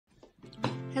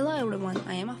everyone,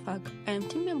 I am Afag. I am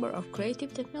team member of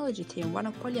Creative Technology team, one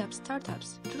of PolyUp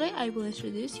startups. Today I will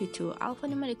introduce you to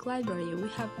Alpha-numeric library we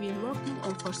have been working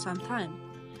on for some time.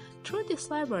 Through this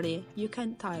library, you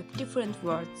can type different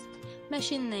words,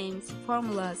 machine names,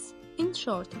 formulas, in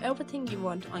short, everything you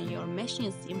want on your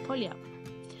machines in PolyUp.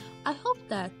 I hope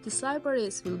that these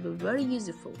libraries will be very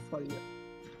useful for you.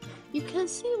 You can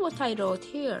see what I wrote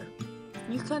here.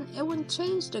 You can even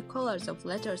change the colors of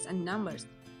letters and numbers.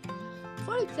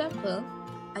 For example,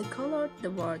 I colored the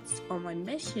words on my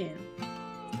machine,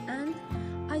 and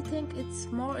I think it's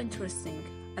more interesting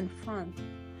and fun.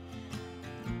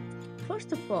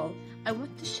 First of all, I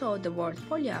want to show the word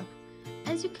PolyUp.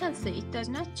 As you can see, it does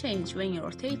not change when you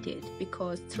rotate it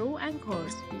because through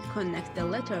anchors you connect the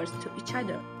letters to each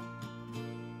other.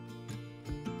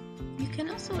 You can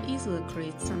also easily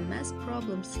create some math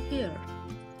problems here,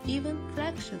 even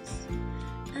fractions.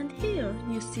 And here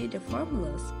you see the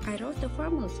formulas. I wrote the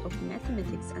formulas of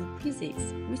mathematics and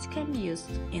physics which can be used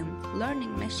in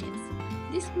learning machines.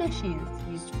 These machines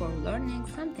used for learning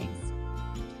some things.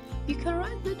 You can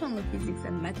write not only physics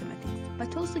and mathematics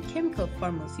but also chemical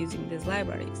formulas using these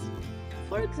libraries.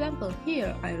 For example,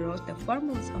 here I wrote the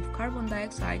formulas of carbon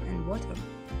dioxide and water.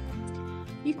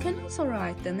 You can also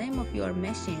write the name of your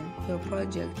machine, your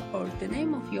project, or the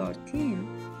name of your team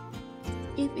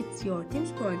if it's your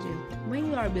team's project when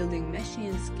you are building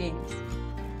machines games.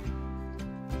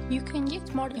 You can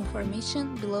get more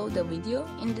information below the video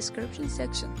in description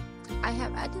section. I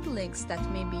have added links that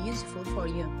may be useful for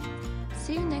you.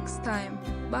 See you next time.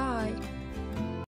 Bye!